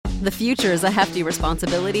The future is a hefty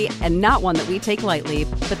responsibility and not one that we take lightly.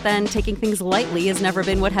 But then taking things lightly has never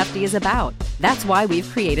been what Hefty is about. That's why we've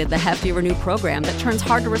created the Hefty Renew program that turns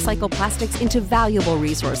hard-to-recycle plastics into valuable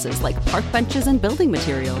resources like park benches and building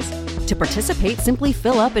materials. To participate, simply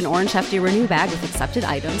fill up an orange Hefty Renew bag with accepted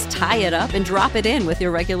items, tie it up, and drop it in with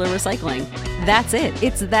your regular recycling. That's it.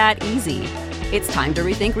 It's that easy. It's time to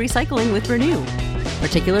rethink recycling with Renew.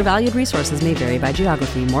 Particular valued resources may vary by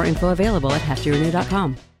geography. More info available at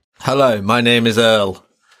heftyrenew.com. Hello, my name is Earl.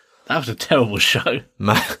 That was a terrible show.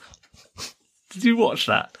 Did you watch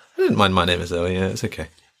that? I didn't mind My Name is Earl, yeah, it's okay.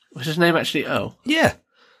 Was his name actually Earl? Yeah,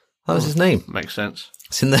 that was his name. Makes sense.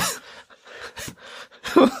 It's in there.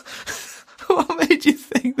 What made you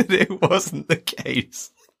think that it wasn't the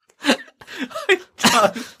case? I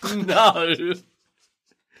don't know.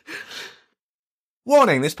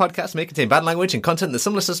 Warning, this podcast may contain bad language and content that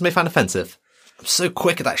some listeners may find offensive. I'm so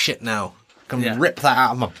quick at that shit now. I can rip that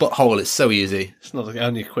out of my butthole, it's so easy. It's not the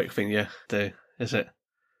only quick thing you do, is it?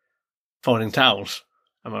 Folding towels.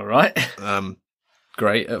 Am I right?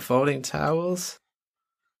 Great at folding towels.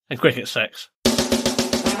 And quick at sex.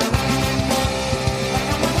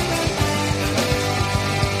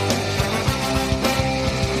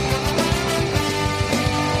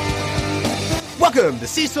 Welcome to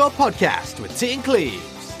Seesaw Podcast with T and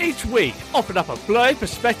Cleves. Each week, offering up a blurry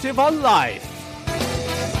perspective on life.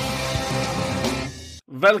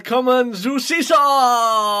 Willkommen zu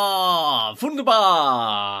Seesaw!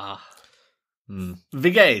 Wunderbar!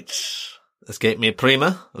 Wie geht's? Es geht mir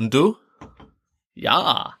prima. Und du?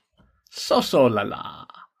 Ja. So lala.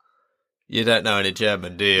 You don't know any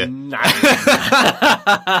German, do you? Nah.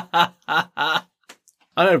 I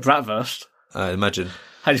know Bratwurst. I imagine.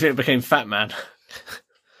 How do you think it became Fat Man?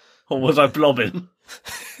 Or was I blobbing?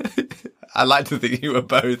 I like to think you were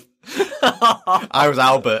both. I was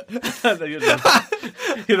Albert. No,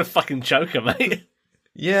 you're the fucking joker, mate.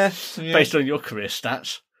 Yeah. Based on your career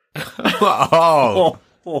stats. Oh.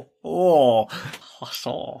 I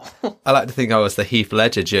saw. I like to think I was the Heath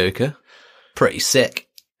Ledger Joker. Pretty sick.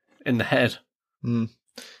 In the head.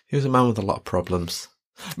 He was a man with a lot of problems.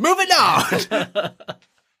 Moving on!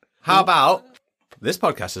 How about... This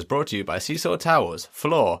podcast is brought to you by Seesaw Towers,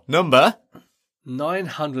 floor number...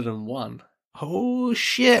 901. Oh,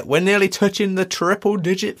 shit. We're nearly touching the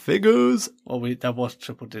triple-digit figures. Well, that was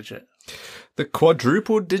triple digit. The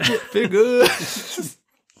quadruple-digit figures.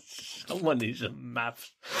 Someone needs some maths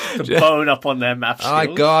to bone up on their maths skills. Oh,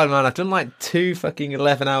 my God, man. I've done like 2 fucking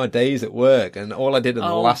 11-hour days at work, and all I did in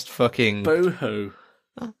the last fucking... Boo-hoo.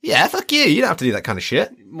 Yeah, fuck you. You don't have to do that kind of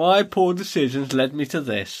shit. My poor decisions led me to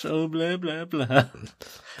this. Oh, blah, blah, blah. At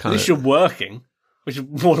least you're working, which is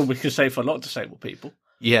more than we can say for a lot of disabled people.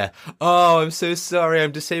 Yeah. Oh, I'm so sorry.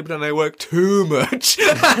 I'm disabled and I work too much.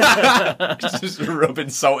 Just rubbing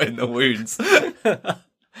salt in the wounds.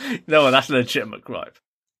 No, that's a legitimate gripe.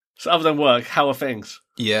 So other than work, how are things?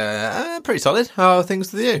 Yeah, pretty solid. How are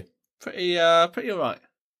things with you? Pretty all right.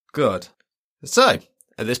 Good. So,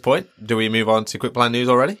 at this point, do we move on to quick blind news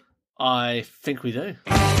already? I think we do.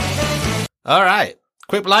 All right.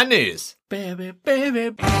 Quick blind news. Baby,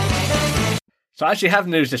 baby. So I actually have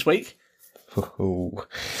news this week. Oh,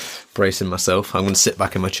 bracing myself. I'm going to sit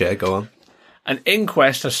back in my chair. Go on. An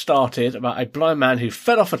inquest has started about a blind man who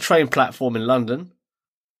fell off a train platform in London,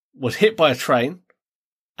 was hit by a train,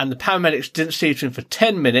 and the paramedics didn't see to him for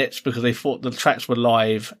 10 minutes because they thought the tracks were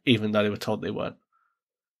live, even though they were told they weren't.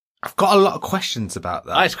 I've got a lot of questions about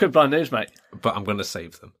that. It's quick blind news, mate. But I'm going to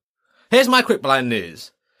save them. Here's my quick blind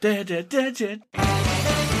news. The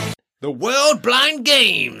World Blind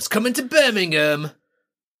Games coming to Birmingham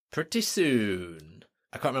pretty soon.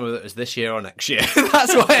 I can't remember whether it was this year or next year.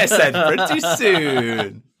 That's why I said pretty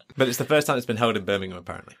soon. But it's the first time it's been held in Birmingham,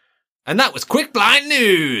 apparently. And that was quick blind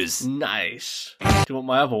news. Nice. Do you want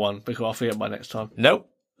my other one? Because I'll forget by next time. Nope.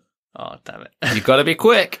 Oh, damn it. You've got to be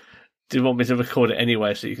quick. Do you want me to record it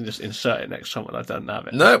anyway so you can just insert it next time when I don't have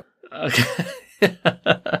it? Nope. Okay.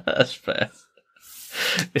 That's fair.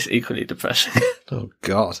 It's equally depressing. Oh,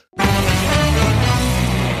 God.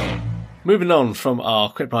 Moving on from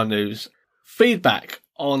our quick blind news, feedback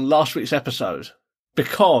on last week's episode.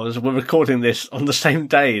 Because we're recording this on the same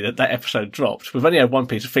day that episode dropped, we've only had one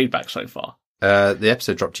piece of feedback so far. The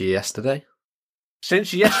episode dropped yesterday.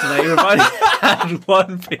 Since yesterday, we've only had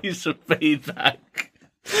one piece of feedback.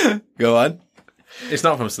 Go on. It's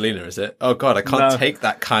not from Selena, is it? Oh, God, I can't take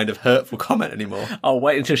that kind of hurtful comment anymore. I'll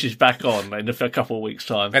wait until she's back on in a couple of weeks'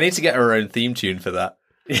 time. I need to get her own theme tune for that.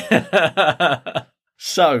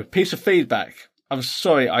 So, piece of feedback. I'm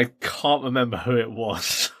sorry, I can't remember who it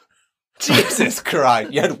was. Jesus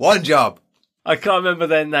Christ, you had one job. I can't remember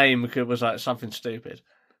their name because it was like something stupid.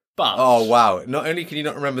 But Oh, wow. Not only can you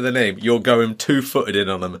not remember the name, you're going 2-footed in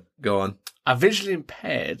on them. Go on. a visually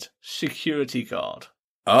impaired security guard.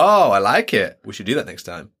 Oh, I like it. We should do that next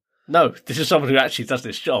time. No, this is someone who actually does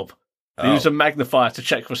this job. They Oh. use a magnifier to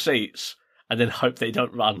check receipts and then hope they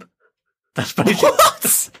don't run. That's basically, What?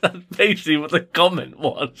 that's basically what the comment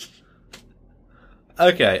was.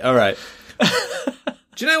 Okay, all right.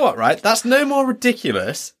 Do you know what, right? That's no more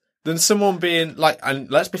ridiculous than someone being like, and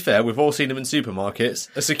let's be fair, we've all seen them in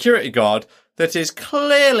supermarkets, a security guard that is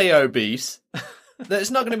clearly obese,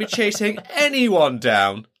 that's not going to be chasing anyone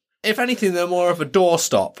down. If anything, they're more of a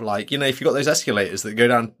doorstop. Like, you know, if you've got those escalators that go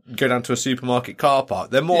down to a supermarket car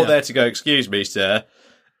park, they're more there to go, excuse me, sir,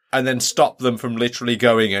 and then stop them from literally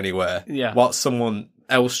going anywhere while someone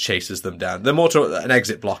else chases them down. They're more to an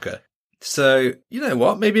exit blocker. So, you know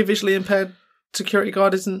what? Maybe a visually impaired security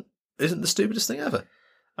guard isn't the stupidest thing ever.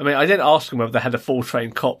 I mean, I didn't ask them whether they had a full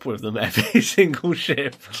trained cop with them every single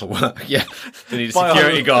shift. Well, yeah, they need a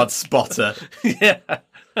security guard spotter. Yeah.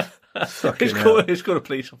 Fucking It's called a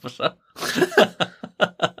police officer.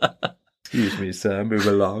 Excuse me, sir, move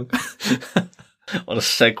along. On a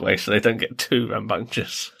segue so they don't get too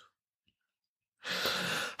rambunctious.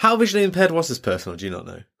 How visually impaired was this person, or do you not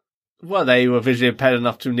know? Well, they were visually impaired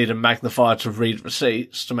enough to need a magnifier to read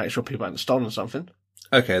receipts to make sure people hadn't stolen something.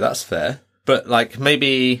 Okay, that's fair. But, like,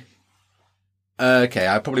 maybe... Okay,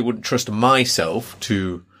 I probably wouldn't trust myself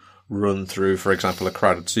to run through, for example, a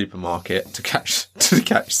crowded supermarket to catch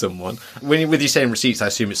someone. With you saying receipts, I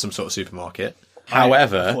assume it's some sort of supermarket. I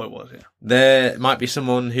However, thought it was, yeah. there might be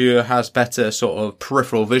someone who has better sort of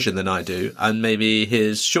peripheral vision than I do, and maybe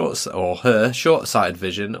his her short-sighted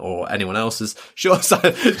vision, or anyone else's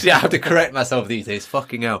short-sighted... Yeah, I have to correct myself these days.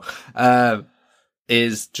 Fucking hell.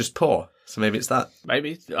 Is just poor. So maybe it's that.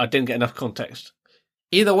 Maybe. I didn't get enough context.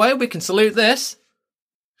 Either way, we can salute this.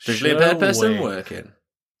 Visually impaired person Schwing. working.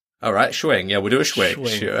 All right, schwing. Yeah, we'll do a schwing.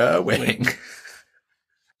 Schwing.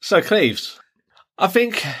 So, Cleves, I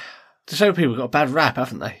think disabled people got a bad rap,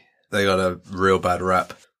 haven't they? They got a real bad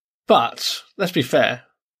rap. But, let's be fair,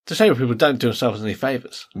 disabled people don't do themselves any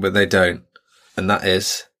favours. But they don't. And that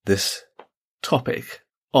is this. Topic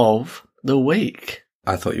of the week.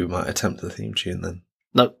 I thought you might attempt the theme tune then.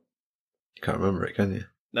 Nope. You can't remember it, can you?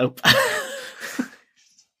 Nope.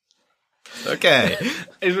 Okay.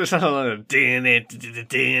 It's something like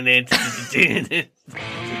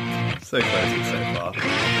So close so far.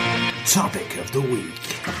 Topic of the week.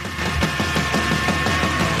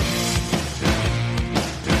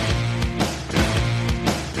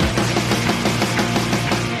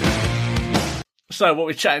 So, what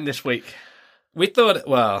we're chatting this week? We thought,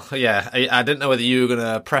 well, yeah, I didn't know whether you were going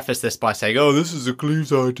to preface this by saying, oh, this is a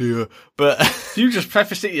Cleves idea, but... You just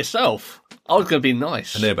prefaced it yourself. I was going to be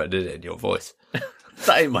nice. I know, but I did it in your voice.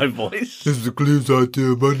 That ain't my voice. This is a Cleves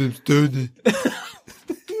idea, my name's Tony.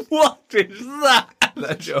 What is that?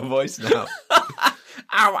 That's your voice now.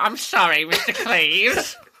 Oh, I'm sorry, Mr.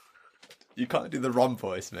 Cleves. You can't do the Rom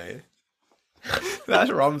voice, mate.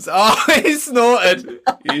 That's Rom's... Oh, he snorted.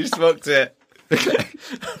 You smoked it.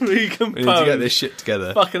 We need to get this shit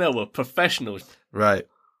together. Fucking hell, we're professionals. Right.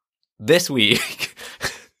 This week,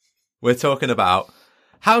 we're talking about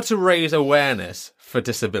how to raise awareness for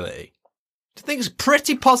disability. I think it's a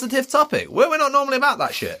pretty positive topic. We're not normally about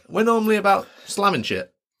that shit. We're normally about slamming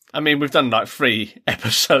shit. I mean, we've done like 3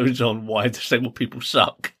 episodes on why disabled people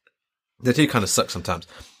suck. They do kind of suck sometimes.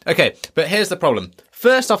 Okay, but here's the problem.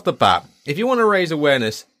 First off the bat, if you want to raise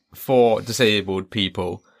awareness for disabled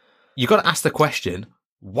people, you've got to ask the question,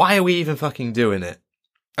 why are we even fucking doing it?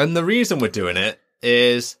 And the reason we're doing it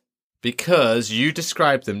is because you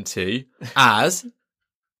described them to as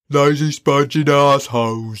lazy sponging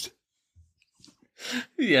assholes.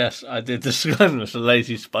 Yes, I did describe them as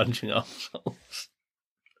lazy sponging assholes.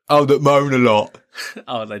 Oh, that moan a lot.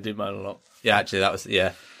 Oh, they do moan a lot. Yeah, actually, that was,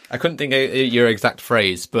 yeah. I couldn't think of your exact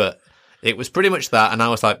phrase, but it was pretty much that, and I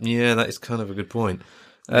was like, yeah, that is kind of a good point.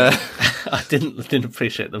 I didn't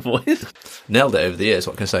appreciate the voice. Nailed it over the years,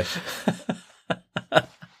 what can I say?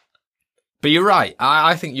 But you're right.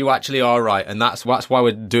 I think you actually are right, and that's why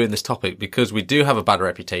we're doing this topic, because we do have a bad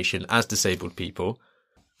reputation as disabled people.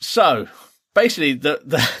 So, basically,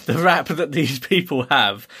 the rap that these people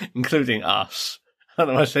have, including us, I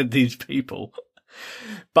know I said these people,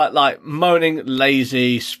 but like moaning,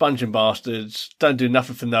 lazy, sponging bastards, don't do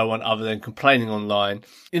nothing for no one other than complaining online.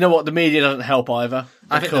 You know what? The media doesn't help either.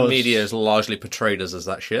 I think the media has largely portrayed us as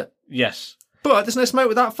that shit. Yes. But there's no smoke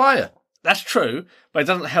without fire. That's true, but it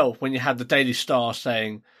doesn't help when you have the Daily Star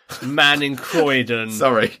saying, man in Croydon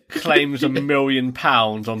Sorry. claims £1 million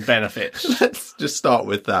on benefits. Let's just start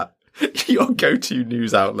with that. Your go-to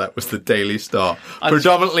news outlet was the Daily Star,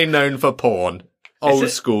 predominantly known for porn. Old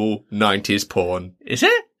school 90s porn. Is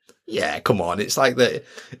it? Yeah, come on. It's like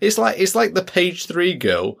the Page 3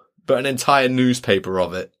 girl, but an entire newspaper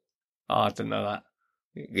of it. Oh, I didn't know that.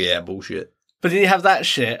 Yeah, bullshit. But then you have that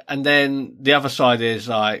shit, and then the other side is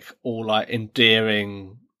like all like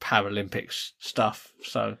endearing Paralympics stuff.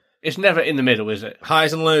 So it's never in the middle, is it?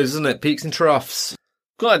 Highs and lows, isn't it? Peaks and troughs.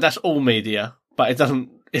 God, that's all media, but it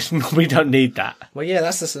doesn't. We don't need that. Well, yeah,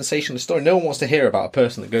 that's the sensational story. No one wants to hear about a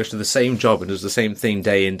person that goes to the same job and does the same thing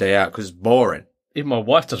day in, day out because it's boring. Even my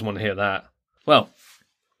wife doesn't want to hear that. Well,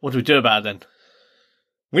 what do we do about it then?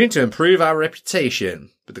 We need to improve our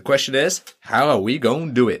reputation. But the question is, how are we going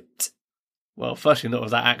to do it? Well, firstly, not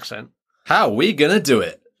with that accent. How are we going to do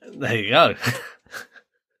it? There you go.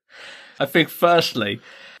 I think, firstly,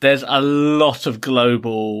 there's a lot of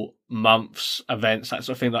global months, events, that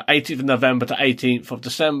sort of thing, like 18th of November to 18th of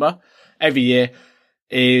December every year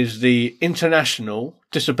is the International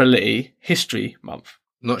Disability History Month.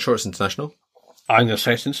 Not sure it's international. I'm going to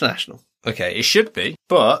say it's international. Okay, it should be.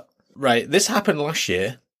 But, right, this happened last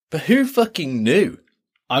year, but who fucking knew?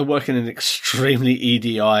 I work in an extremely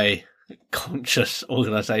EDI conscious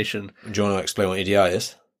organisation. Do you want to explain what EDI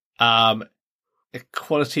is?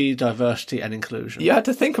 Equality, diversity and inclusion. You had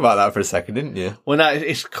to think about that for a second, didn't you? Well, no,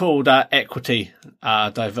 it's called equity,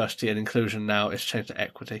 diversity and inclusion now. It's changed to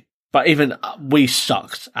equity. But even we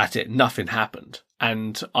sucked at it. Nothing happened.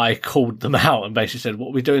 And I called them out and basically said, what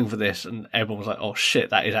are we doing for this? And everyone was like, oh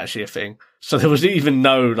shit, that is actually a thing. So there was even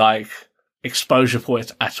no like exposure for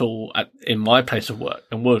it at all in my place of work.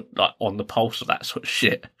 And we're like on the pulse of that sort of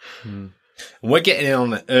shit. And we're getting in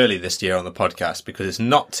on it early this year on the podcast because it's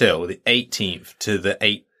not till the 18th to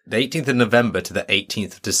the 18th of November to the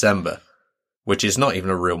 18th of December, which is not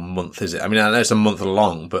even a real month, is it? I mean, I know it's a month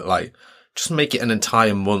long, but like, just make it an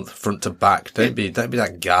entire month front to back. Don't be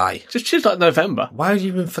that guy. Just choose like November. Why are you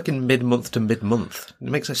even fucking mid-month to mid-month? It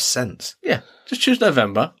makes no sense. Yeah, just choose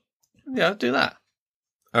November. Yeah, do that.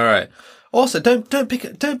 All right. Also, don't pick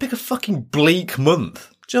a fucking bleak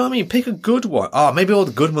month. Do you know what I mean? Pick a good one. Oh, maybe all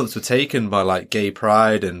the good months were taken by like Gay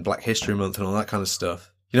Pride and Black History Month and all that kind of stuff.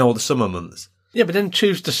 You know, all the summer months. Yeah, but then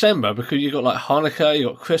choose December because you got like Hanukkah, you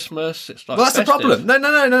got Christmas. It's like well, that's festive. the problem.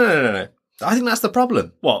 No. I think that's the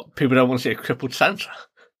problem. What? People don't want to see a crippled Santa.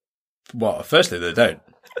 Well, firstly, they don't.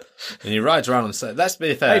 And you ride around and say, let's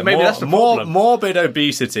be fair. Hey, maybe that's the problem. Morbid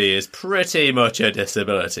obesity is pretty much a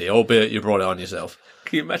disability, albeit you brought it on yourself.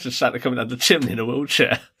 Can you imagine Santa coming down the chimney in a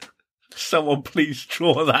wheelchair? Someone please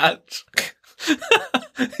draw that.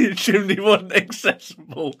 Your chimney wasn't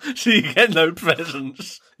accessible, so you get no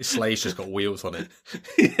presents. His sleigh's just got wheels on it.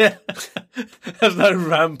 Yeah. There's no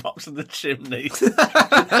ramparts in the chimney.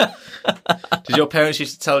 Did your parents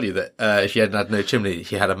used to tell you that if you hadn't had no chimney,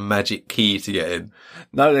 you had a magic key to get in?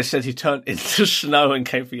 No, they said he turned into snow and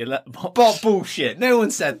came for your letterbox. But bullshit. No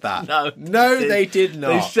one said that. No, they did not.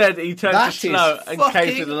 They said he turned to snow and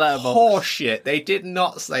came for the letterbox. Horseshit. They did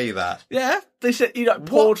not say that. Yeah, they said he like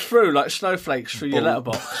poured through like snowflakes through your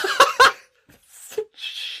letterbox.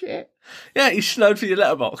 Shit. Yeah, he snowed for your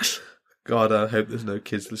letterbox. God, I hope there's no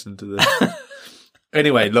kids listening to this.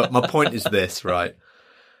 Anyway, look, my point is this, right?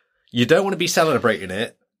 You don't want to be celebrating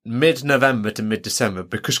it mid-November to mid-December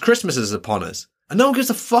because Christmas is upon us. And no one gives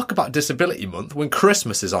a fuck about Disability Month when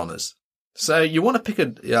Christmas is on us. So you want to pick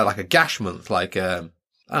a gash month, like, I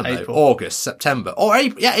don't know, April. August, September. Or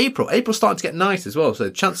April. April's starting to get nice as well, so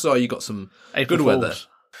chances are you got some April good weather. Fools.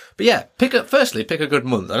 But yeah, pick a good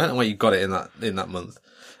month. I don't know why you got it in that month.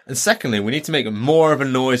 And secondly, we need to make more of a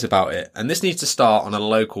noise about it. And this needs to start on a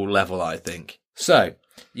local level, I think. So,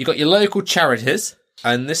 you got your local charities.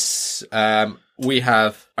 And this, we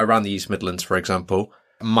have around the East Midlands, for example,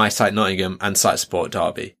 My Site Nottingham and Site Support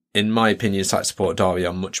Derby. In my opinion, Site Support Derby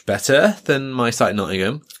are much better than My Site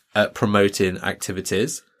Nottingham at promoting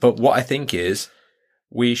activities. But what I think is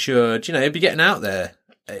we should, be getting out there.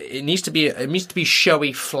 It needs to be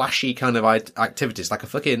showy, flashy kind of activities, like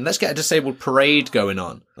let's get a disabled parade going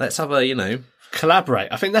on. Let's have Collaborate.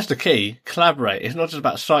 I think that's the key. Collaborate. It's not just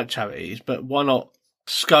about site charities, but why not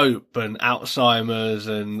Scope and Alzheimer's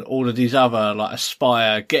and all of these other, like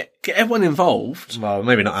Aspire, get everyone involved. Well,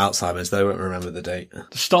 maybe not Alzheimer's, they won't remember the date.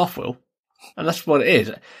 The staff will. And that's what it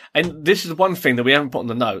is. And this is one thing that we haven't put on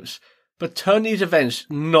the notes, but turn these events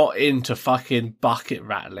not into fucking bucket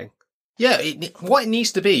rattling. Yeah, what it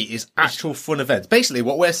needs to be is actual fun events. Basically,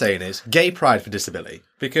 what we're saying is gay pride for disability.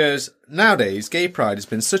 Because nowadays, gay pride has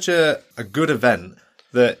been such a good event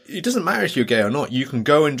that it doesn't matter if you're gay or not. You can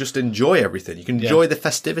go and just enjoy everything. You can enjoy the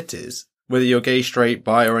festivities, whether you're gay, straight,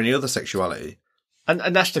 bi, or any other sexuality.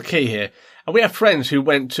 And that's the key here. And we have friends who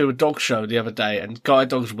went to a dog show the other day and guide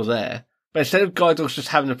dogs were there. But instead of guide dogs just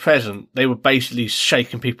having a present, they were basically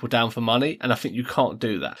shaking people down for money. And I think you can't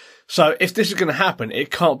do that. So if this is going to happen,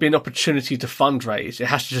 it can't be an opportunity to fundraise. It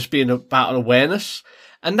has to just be about an awareness.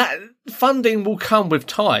 And that funding will come with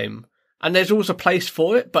time. And there's always a place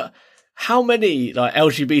for it. But how many like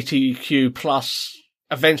LGBTQ plus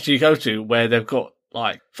events do you go to where they've got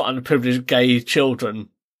like for underprivileged gay children,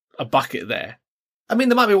 a bucket there? I mean,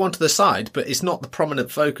 there might be one to the side, but it's not the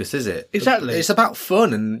prominent focus, is it? Exactly. It's about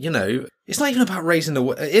fun and, it's not even about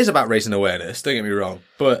it is about raising awareness, don't get me wrong,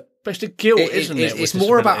 but it's the guilt, isn't it? It's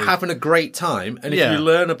more about having a great time, and if you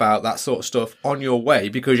learn about that sort of stuff on your way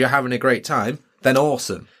because you're having a great time, then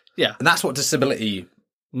awesome. Yeah. And that's what disability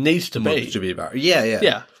needs to be about.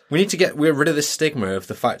 Yeah. We need to get rid of this stigma of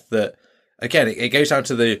the fact that, again, it goes down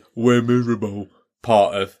to the we're miserable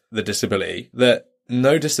part of the disability, that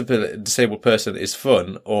no disabled person is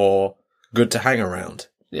fun or good to hang around.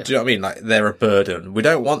 Yeah. Do you know what I mean? Like, they're a burden. We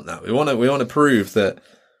don't want that. We want to prove that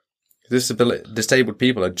disabled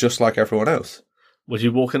people are just like everyone else. Would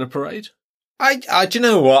you walk in a parade? Do you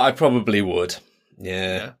know what? I probably would.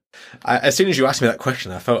 Yeah. As soon as you asked me that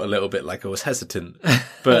question, I felt a little bit like I was hesitant,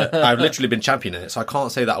 but I've literally been championing it, so I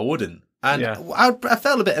can't say that I wouldn't. And I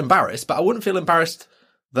felt a bit embarrassed, but I wouldn't feel embarrassed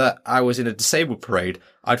that I was in a disabled parade.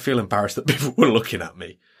 I'd feel embarrassed that people were looking at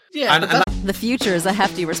me. Yeah, the future is a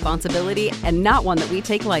hefty responsibility and not one that we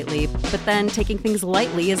take lightly. But then taking things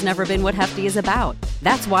lightly has never been what Hefty is about.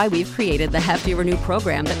 That's why we've created the Hefty Renew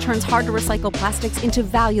program that turns hard-to-recycle plastics into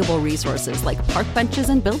valuable resources like park benches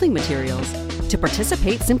and building materials. To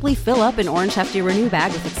participate, simply fill up an orange Hefty Renew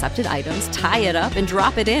bag with accepted items, tie it up, and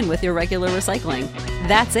drop it in with your regular recycling.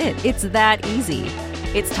 That's it. It's that easy.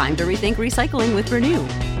 It's time to rethink recycling with Renew.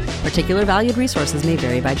 Particular valued resources may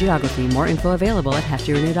vary by geography. More info available at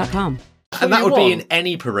heftyrenew.com. And that would be in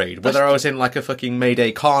any parade, whether I was in like a fucking May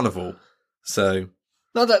Day carnival. So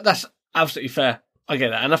no, that's absolutely fair. I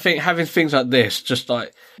get that, and I think having things like this, just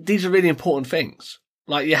like these are really important things.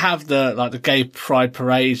 Like you have the gay pride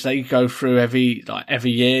parades that you go through every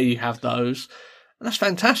year. You have those, and that's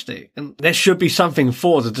fantastic. And there should be something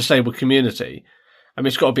for the disabled community. I mean,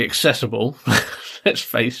 it's got to be accessible. Let's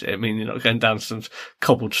face it. I mean, you're not going down some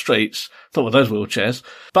cobbled streets, not with those wheelchairs.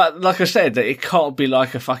 But like I said, it can't be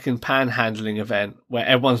like a fucking panhandling event where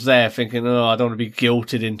everyone's there thinking, oh, I don't want to be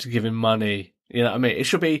guilted into giving money. You know what I mean? It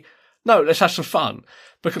should be, no, let's have some fun.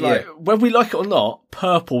 Because like, whether we like it or not,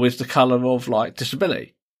 purple is the colour of like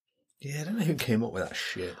disability. Yeah, I don't know who came up with that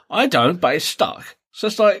shit. I don't, but it's stuck. So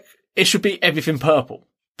it's like, it should be everything purple.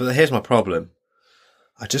 But here's my problem.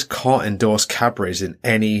 I just can't endorse Cadbury's in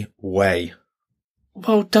any way.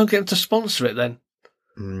 Well, don't get them to sponsor it then.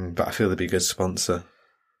 But I feel they'd be a good sponsor.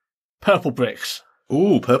 Purple Bricks.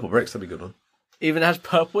 Ooh, Purple Bricks, that'd be a good one. Even has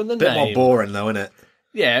purple in the bit name. Bit more boring though, isn't it?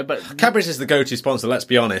 Yeah, but Cadbury's is the go-to sponsor, let's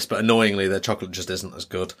be honest, but annoyingly their chocolate just isn't as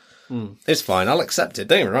good. It's fine, I'll accept it.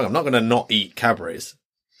 Don't get me wrong, I'm not going to not eat Cadbury's.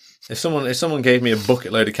 If someone gave me a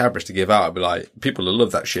bucket load of Cadbury's to give out, I'd be like, people will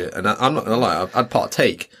love that shit. And I'm not going to lie, I'd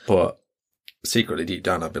partake. But secretly deep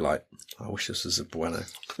down, I'd be like, I wish this was a bueno.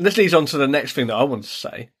 This leads on to the next thing that I want to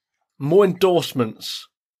say. More endorsements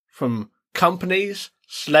from companies,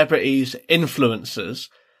 celebrities, influencers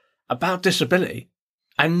about disability.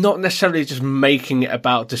 And not necessarily just making it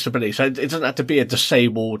about disability. So it doesn't have to be a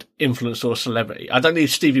disabled influencer or celebrity. I don't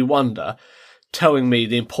need Stevie Wonder telling me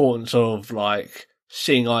the importance of, like,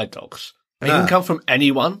 seeing eye dogs. It can come from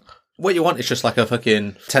anyone. What you want is just like a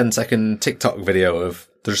fucking 10-second TikTok video of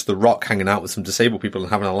just The Rock hanging out with some disabled people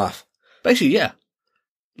and having a laugh. Basically, yeah.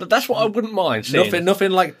 That's what I wouldn't mind seeing.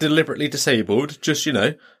 Nothing like deliberately disabled. Just,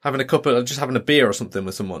 having having a beer or something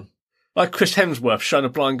with someone. Like Chris Hemsworth showing a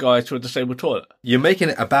blind guy to a disabled toilet. You're making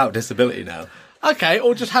it about disability now. Okay,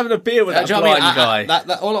 or just having a beer with that blind guy.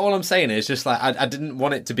 All I'm saying is just like, I didn't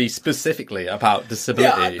want it to be specifically about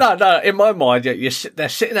disability. Yeah, no, in my mind, they're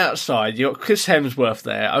sitting outside, you've got Chris Hemsworth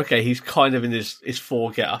there. Okay, he's kind of in his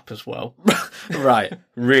 4 get-up as well. Right,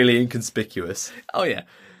 really inconspicuous. Oh, yeah.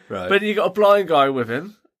 Right. But you got a blind guy with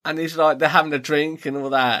him, and he's like, they're having a drink and all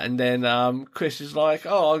that, and then Chris is like,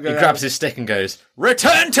 oh, I'll go. He grabs his stick and goes,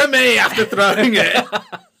 "Return to me," after throwing it.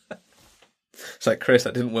 It's like, Chris,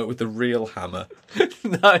 that didn't work with the real hammer.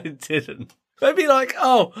 No, it didn't. Maybe like,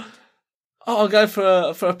 I'll go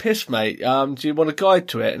for a piss, mate. Do you want a guide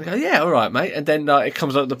to it? And I go, yeah, all right, mate. And then it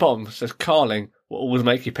comes out at the bottom. It says, Carling will always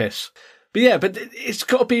make you piss. But yeah, but it's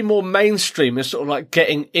got to be more mainstream. It's sort of like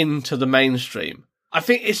getting into the mainstream. I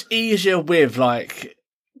think it's easier with like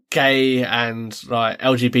gay and like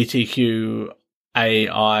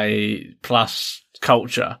LGBTQAI plus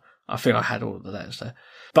culture. I think I had all of the letters there.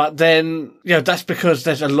 But then, that's because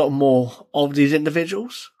there's a lot more of these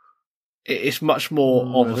individuals. It's much more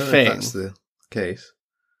of a thing. That's the case.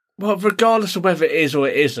 Well, regardless of whether it is or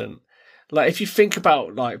it isn't, like if you think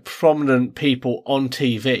about like prominent people on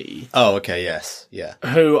TV. Oh, okay, yes, yeah.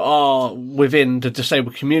 Who are within the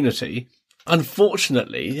disabled community,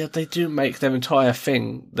 unfortunately, they do make their entire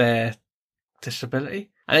thing their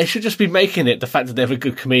disability. And they should just be making it the fact that they're a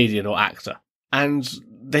good comedian or actor. And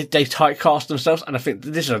they typecast themselves. And I think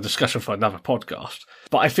this is a discussion for another podcast.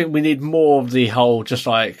 But I think we need more of the whole just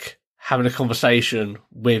like having a conversation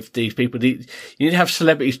with these people. You need to have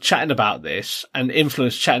celebrities chatting about this and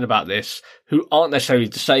influencers chatting about this who aren't necessarily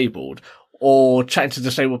disabled, or chatting to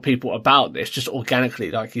disabled people about this just organically,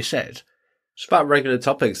 like you said. It's about regular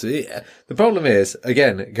topics. The problem is,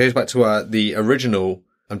 again, it goes back to the original.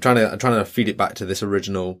 I'm trying to feed it back to this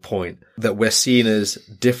original point that we're seen as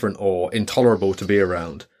different or intolerable to be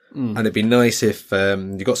around. And it'd be nice if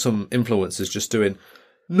you got some influencers just doing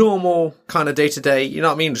normal kind of day-to-day, you know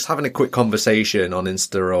what I mean? Just having a quick conversation on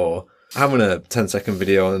Insta, or having a 10-second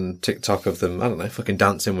video on TikTok of them, I don't know, fucking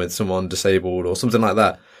dancing with someone disabled or something like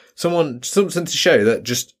that. Something to show that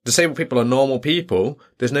just disabled people are normal people.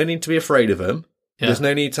 There's no need to be afraid of them. Yeah. There's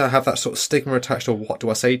no need to have that sort of stigma attached to what do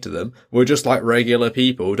I say to them. We're just like regular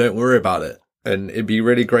people. Don't worry about it. And it'd be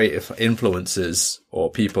really great if influencers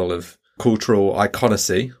or people of cultural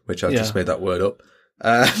iconacy, which I've just made that word up,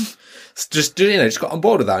 just got on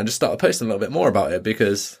board with that and just started posting a little bit more about it,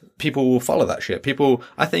 because people will follow that shit. People,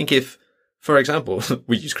 I think if, for example,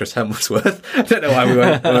 we use Chris Hemsworth. I don't know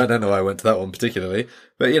why I went to that one particularly.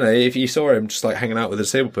 But, if you saw him just like hanging out with a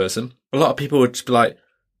disabled person, a lot of people would just be like,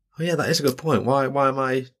 oh yeah, that is a good point. Why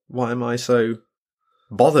am I so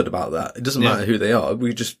bothered about that? It doesn't matter who they are.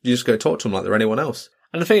 You just go talk to them like they're anyone else.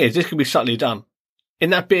 And the thing is, this can be subtly done. In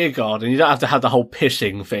that beer garden, you don't have to have the whole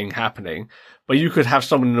pissing thing happening, but you could have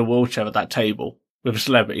someone in a wheelchair at that table with a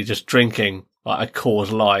celebrity just drinking like a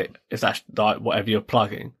Coors Light, if that's like whatever you're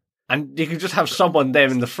plugging. And you can just have someone there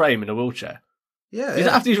in the frame in a wheelchair. Yeah. You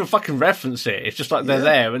don't have to even fucking reference it. It's just like they're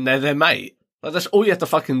there and they're their mate. Like that's all you have to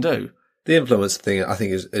fucking do. The influence thing, I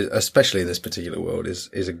think, is especially in this particular world, is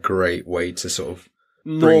a great way to sort of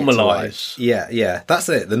normalise. Yeah. That's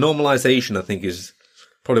it. The normalisation, I think, is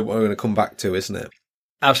probably what we're going to come back to, isn't it?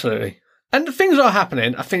 Absolutely. And the things are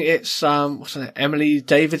happening. I think it's, Emily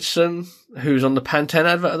Davidson, who's on the Pantene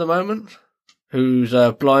advert at the moment, who's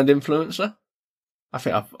a blind influencer. I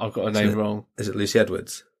think I've got her name wrong. Is it Lucy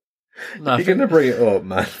Edwards? No, you're going to bring it up,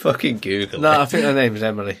 man. Fucking Google it. No, I think her name is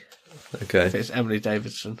Emily. Okay. I think it's Emily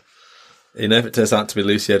Davidson. If it turns out to be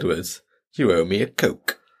Lucy Edwards, you owe me a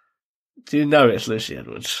Coke. Do you know it's Lucy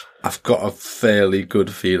Edwards? I've got a fairly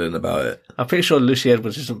good feeling about it. I'm pretty sure Lucy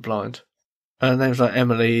Edwards isn't blind. Her name's like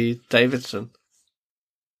Emily Davidson.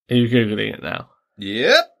 Are you Googling it now?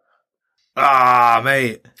 Yep.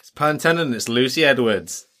 Mate. It's Pantene and it's Lucy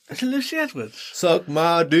Edwards. It's Lucy Edwards. Suck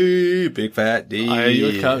my D, big fat D. I owe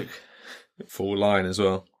you a Coke. Full line as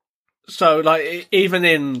well. So, like, even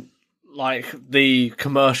in, like, the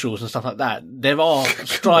commercials and stuff like that, there are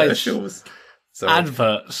strides,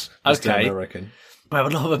 adverts. Okay. American. We have a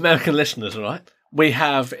lot of American listeners, right? We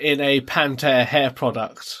have in a Pantene hair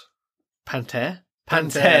product. Pantene.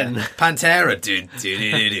 Pantera, dude.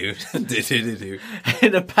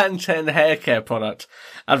 In a Pantene hair care product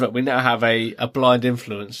advert, we now have a blind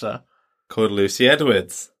influencer called Lucy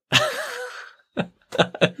Edwards. You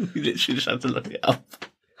literally just have to look it up.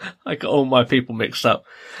 I got all my people mixed up.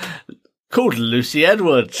 Called Lucy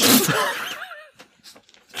Edwards.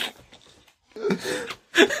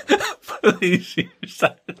 Please use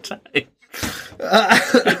that tape.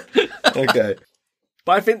 Okay.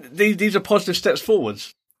 But I think these are positive steps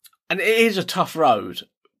forwards. And it is a tough road,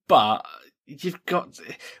 but we've got to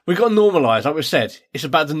normalise, like we said. It's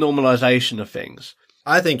about the normalisation of things.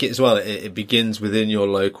 I think as well, it begins within your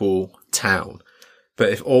local town. But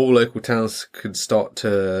if all local towns could start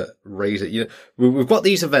to raise it, we've got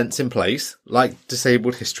these events in place, like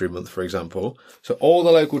Disabled History Month, for example. So all the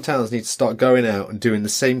local towns need to start going out and doing the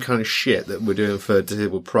same kind of shit that we're doing for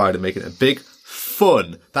Disabled Pride and making it a big,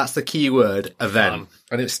 fun, that's the key word, event.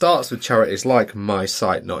 And it starts with charities like My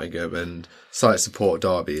Sight Nottingham and Sight Support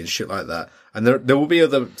Derby and shit like that. And there will be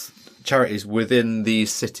other charities within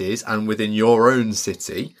these cities and within your own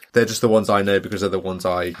city. They're just the ones I know because they're the ones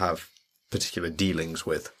I have particular dealings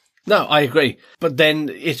with. No, I agree. But then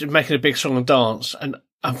it's making a big song and dance. And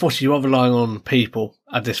unfortunately, you are relying on people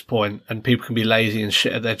at this point, and people can be lazy and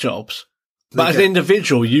shit at their jobs. But as an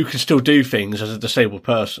individual, you can still do things as a disabled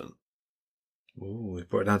person. Ooh, we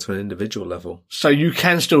brought it down to an individual level. So you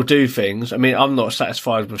can still do things. I mean, I'm not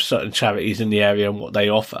satisfied with certain charities in the area and what they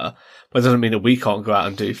offer, but it doesn't mean that we can't go out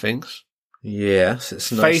and do things. Yes,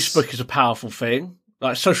 it's nice. Facebook is a powerful thing.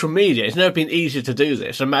 Like social media, it's never been easier to do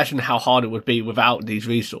this. Imagine how hard it would be without these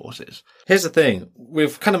resources. Here's the thing.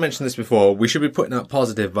 We've kind of mentioned this before. We should be putting out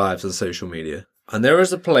positive vibes on social media. And there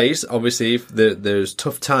is a place, obviously, there's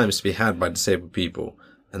tough times to be had by disabled people.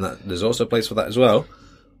 And that there's also a place for that as well.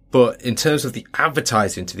 But in terms of the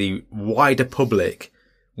advertising to the wider public,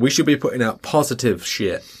 we should be putting out positive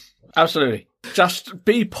shit. Absolutely. Just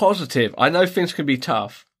be positive. I know things can be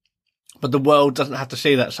tough, but the world doesn't have to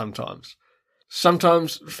see that sometimes.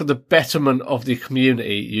 Sometimes, for the betterment of the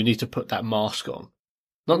community, you need to put that mask on.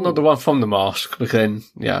 Not the one from the mask, because then,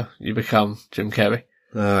 yeah, you become Jim Carrey.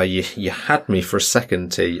 You had me for a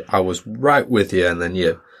second, T. I was right with you, and then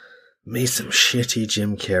you made some shitty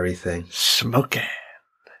Jim Carrey thing. Smoking.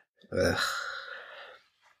 Ugh.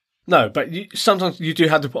 No, but sometimes you do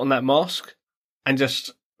have to put on that mask and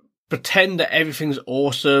just pretend that everything's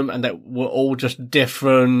awesome and that we're all just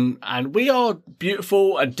different and we are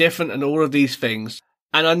beautiful and different and all of these things.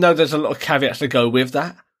 And I know there's a lot of caveats that go with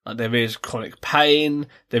that. Like there is chronic pain,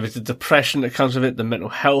 there is the depression that comes with it, the mental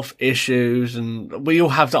health issues, and we all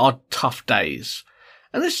have our tough days.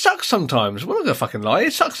 And it sucks sometimes. We're not gonna fucking lie,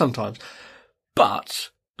 it sucks sometimes.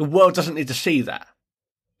 But the world doesn't need to see that.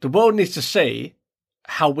 The world needs to see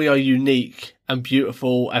how we are unique and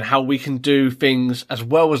beautiful and how we can do things as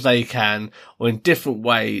well as they can or in different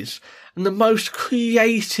ways. And the most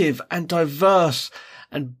creative and diverse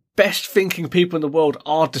and best thinking people in the world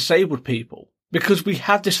are disabled people because we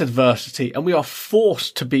have this adversity and we are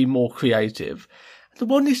forced to be more creative. The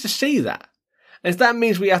world needs to see that. And if that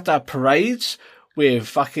means we have to have parades with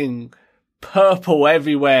fucking purple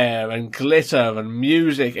everywhere and glitter and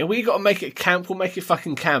music, and we got to make it camp, we'll make it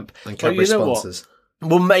fucking camp. And Cadbury sponsors.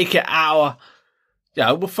 We'll make it our,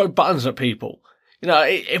 we'll throw buttons at people. You know,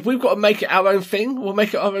 if we've got to make it our own thing, we'll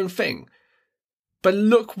make it our own thing. But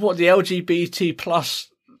look what the LGBT plus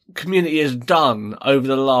community has done over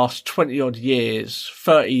the last 20 odd years,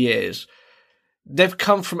 30 years. They've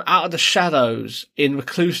come from out of the shadows in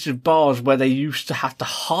reclusive bars where they used to have to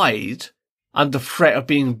hide under threat of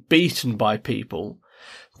being beaten by people.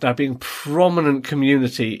 They're being prominent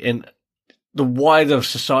community in the wider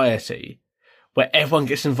society where everyone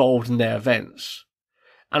gets involved in their events.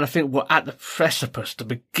 And I think we're at the precipice, the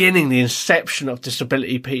beginning, the inception of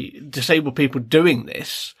disabled people doing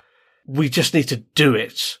this. We just need to do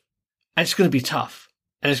it. And it's going to be tough.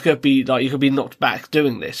 And it's going to be like, you could be knocked back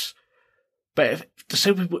doing this. But if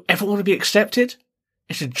disabled people ever want to be accepted,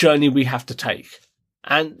 it's a journey we have to take.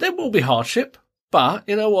 And there will be hardship, but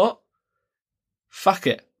you know what? Fuck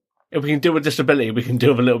it. If we can deal with disability, we can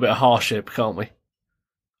deal with a little bit of hardship, can't we?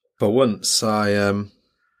 For once, I don't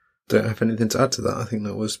have anything to add to that. I think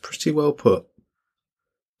that was pretty well put.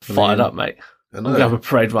 Fired up, mate. I'm going to have a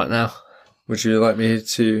parade right now. Would you like me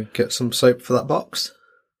to get some soap for that box?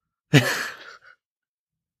 I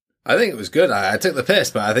think it was good. I took the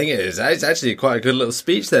piss, but I think it's actually quite a good little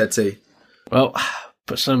speech there, T. Well,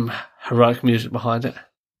 put some heroic music behind it.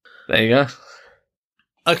 There you go.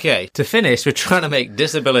 Okay, to finish, we're trying to make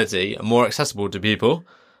disability more accessible to people.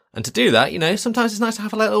 And to do that, you know, sometimes it's nice to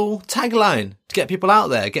have a little tagline to get people out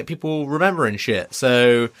there, get people remembering shit.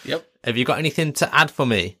 So, Have you got anything to add for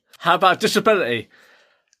me? How about disability?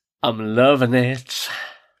 I'm loving it.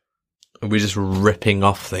 Are we just ripping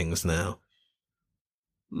off things now?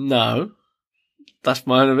 No. That's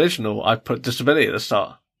my own original. I put disability at the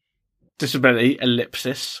start. Disability,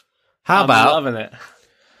 ellipsis. How about... I'm loving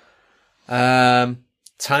it.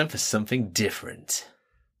 Time for something different.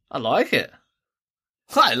 I like it.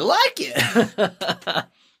 I like it.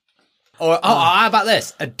 Or how about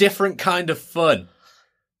this? A different kind of fun.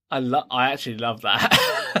 I actually love that.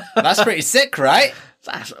 That's pretty sick, right?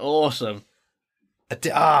 That's awesome.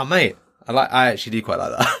 Mate, I actually do quite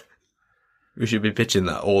like that. We should be pitching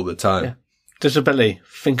that all the time. Yeah. Disability.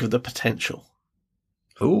 Think of the potential.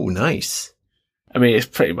 Oh, nice. I mean, it's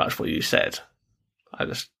pretty much what you said. I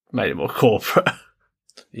just made it more corporate.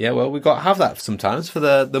 Yeah, well, we've got to have that sometimes for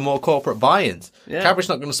the more corporate buy-ins. Yeah. Cadbury's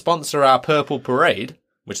not going to sponsor our Purple Parade,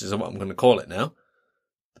 which is what I'm going to call it now.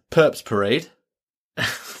 The Perps Parade.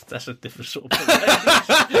 That's a different sort of parade.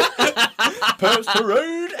 Perps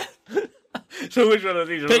Parade! So which one of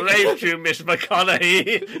these raped you, Miss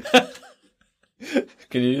McConaughey?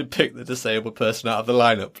 Can you pick the disabled person out of the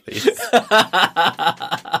lineup, please?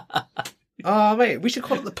 Oh, mate, we should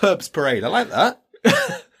call it the Perps Parade. I like that.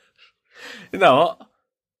 You know what?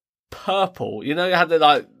 Purple. You know, you had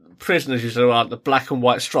the prisoners used to have the black and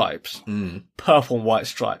white stripes. Purple and white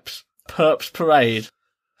stripes. Perps Parade.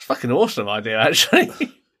 It's a fucking awesome idea, actually.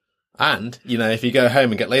 And, if you go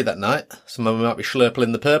home and get laid that night, some of them might be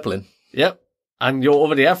schlurpling the purpling. Yep. And you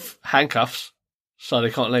already have handcuffs, so they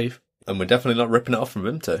can't leave. And we're definitely not ripping it off from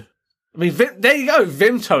Vimto. I mean, there you go.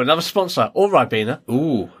 Vimto, another sponsor. Or Ribena.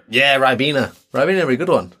 Ooh. Yeah, Ribena. Ribena, a good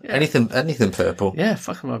one. Yeah. Anything purple. Yeah,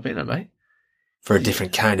 fucking Ribena, mate. For a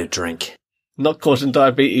different kind of drink. Not causing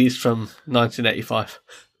diabetes from 1985.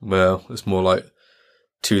 Well, it's more like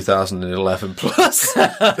 2011 plus.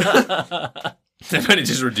 They've only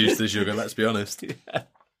just reduced the sugar, let's be honest. Yeah.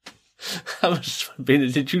 How much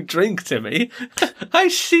Ribena did you drink, Timmy? I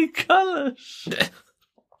see colours.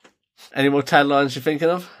 Any more taglines you're thinking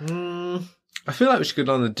of? I feel like we should go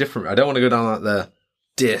down a different... I don't want to go down like the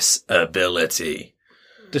disability.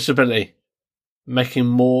 Disability. Making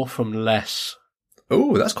more from less.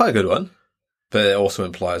 Oh, that's quite a good one. But it also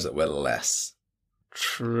implies that we're less.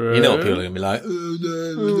 True. You know what people are going to be like,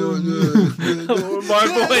 My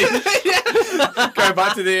boy. going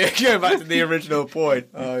back to the original point.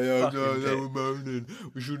 Oh, yeah, no, we're moaning.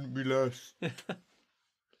 We shouldn't be less.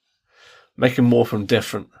 Making more from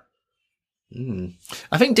different.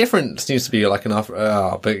 I think different seems to be like an offer.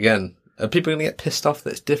 But again, are people going to get pissed off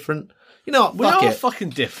that it's different? You know what? We Fuck are it.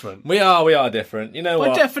 fucking different. We are different. You know By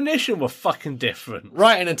what? definition, we're fucking different.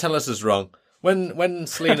 Write in and tell us it's wrong. When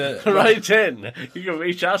Selena... Right in. You can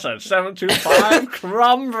reach us at 725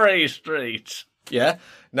 Cranberry Street. Yeah.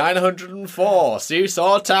 904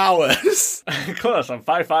 Seesaw Towers. Call us on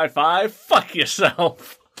 555. Fuck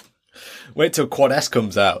yourself. Wait till Quad S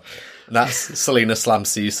comes out. That's Selena Slam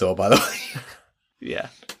Seesaw, by the way. Yeah.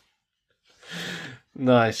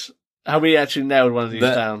 Nice. Have we actually nailed one of these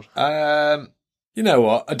down? You know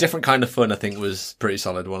what? A different kind of fun, I think, was pretty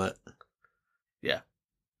solid, wasn't it? Yeah.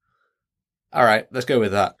 All right, let's go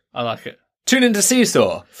with that. I like it. Tune into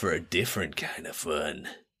Seesaw for a different kind of fun.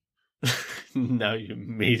 No, you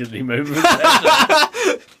immediately move.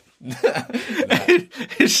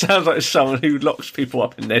 It sounds like someone who locks people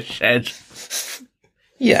up in their shed.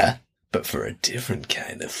 Yeah, but for a different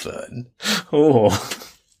kind of fun. Oh,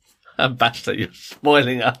 and bastard, you're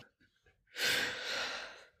spoiling us.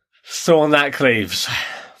 So on that, Cleves.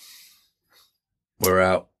 We're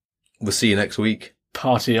out. We'll see you next week.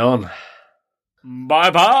 Party on.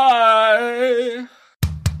 Bye-bye.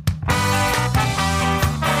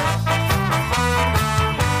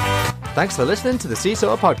 Thanks for listening to the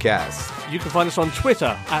Seesaw Podcast. You can find us on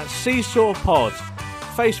Twitter at Seesaw Pod,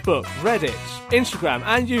 Facebook, Reddit, Instagram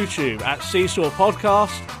and YouTube at Seesaw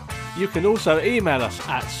Podcast. You can also email us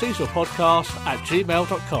at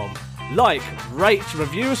seesawpodcast@gmail.com. Like, rate,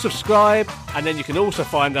 review, subscribe, and then you can also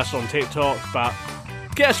find us on TikTok, but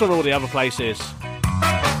get us on all the other places.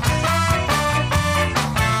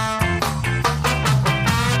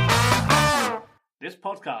 This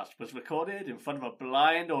podcast was recorded in front of a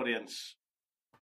blind audience.